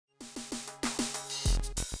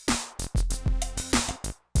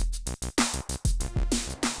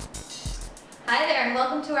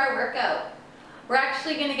welcome to our workout. We're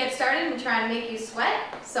actually going to get started and try and make you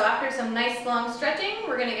sweat. So after some nice long stretching,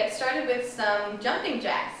 we're going to get started with some jumping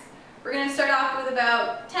jacks. We're going to start off with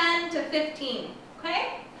about 10 to 15,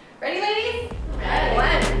 okay? Ready, ladies? Ready. 1,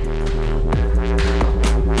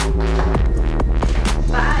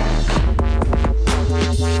 5,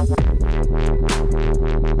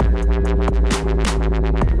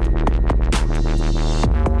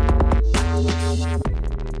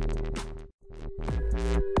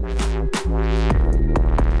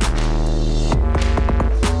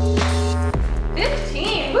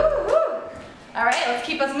 15. Woo, woo. All right, let's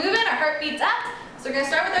keep us moving. Our heartbeat's up. So we're going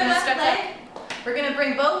to start with our left leg. We're going to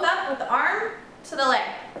bring both up with the arm to the leg.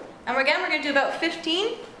 And again, we're going to do about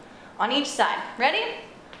 15 on each side. Ready?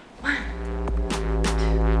 1,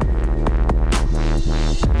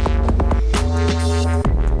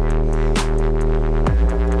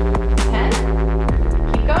 10.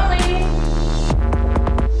 Keep going, ladies.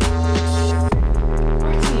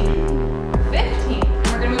 14, 15. And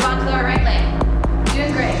we're going to move on to our right leg.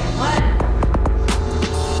 Doing great. 1,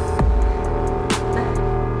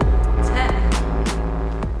 10.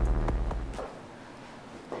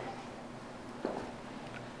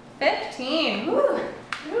 15. Woo.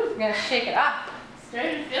 We're going to shake it off.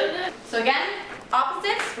 Starting to feel good. So again,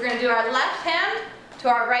 opposites. We're going to do our left hand to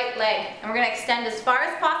our right leg. And we're going to extend as far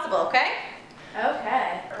as possible, okay?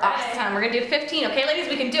 Okay. Awesome. We're going to do 15. Okay, ladies,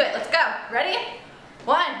 we can do it. Let's go. Ready?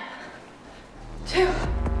 1, 2, 3,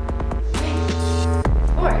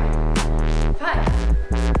 4, 5.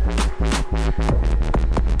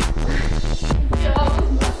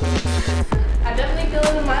 I definitely feel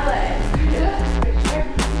it in my legs. Yeah, for sure.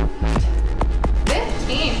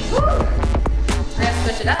 15. Woo. We're going to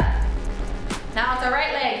switch it up. Now it's our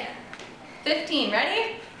right leg. 15.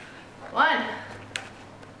 Ready? 1.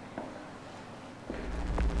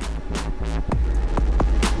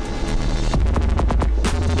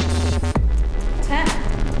 10.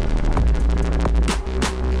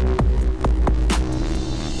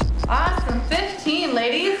 Awesome. 15,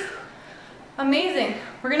 ladies. Amazing.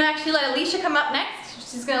 We're going to actually let Alicia come up next.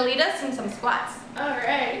 She's going to lead us in some squats. All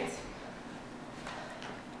right.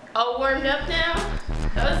 All warmed up now.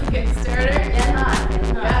 That was a good starter. Get hot.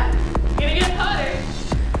 Get hot. Gonna get hotter.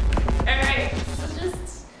 All right. So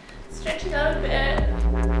just stretch it out a bit.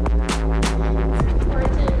 It's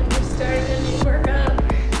important when you're starting a new workout.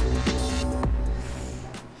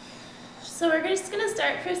 So we're just gonna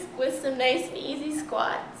start first with some nice and easy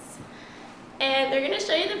squats. And they're gonna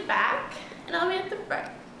show you the back, and I'll be at the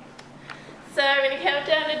front. So I'm gonna count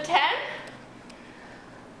down to 10.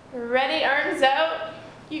 Ready, arms out.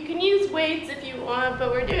 You can use weights if you want,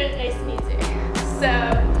 but we're doing it nice and easy. So,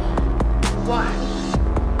 1,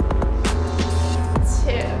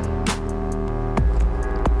 2,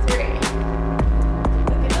 3.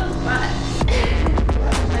 Look at those butts.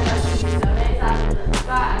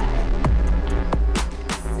 5,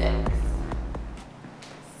 6,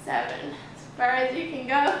 7. As far as you can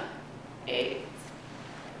go. 8,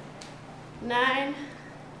 9,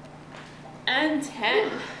 and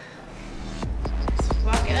 10.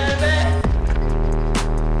 Walk it out a bit.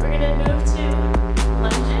 We're going to move to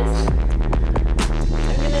lunges. I'm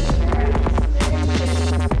going to turn.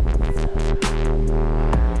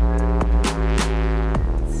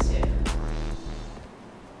 2,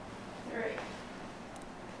 3,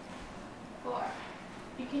 4.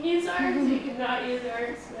 You can use arms, you cannot use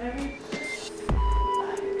arms, whatever you do.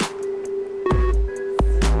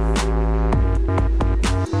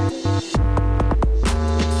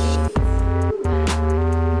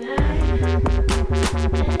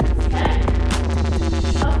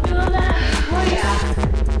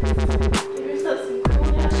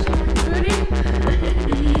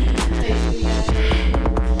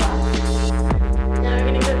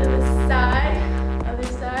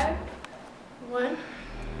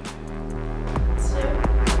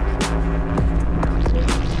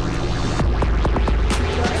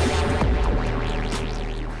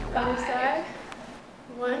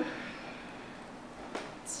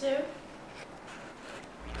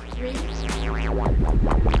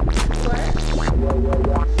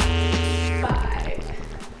 5.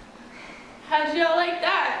 How'd y'all like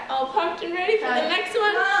that? All pumped and ready for the next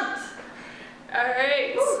one?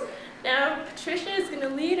 Alright. Now Patricia is going to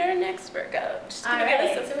lead our next workout. She's going to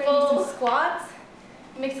get us a full squats.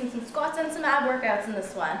 Mixing some squats and some ab workouts in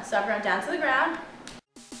this one. So everyone down to the ground.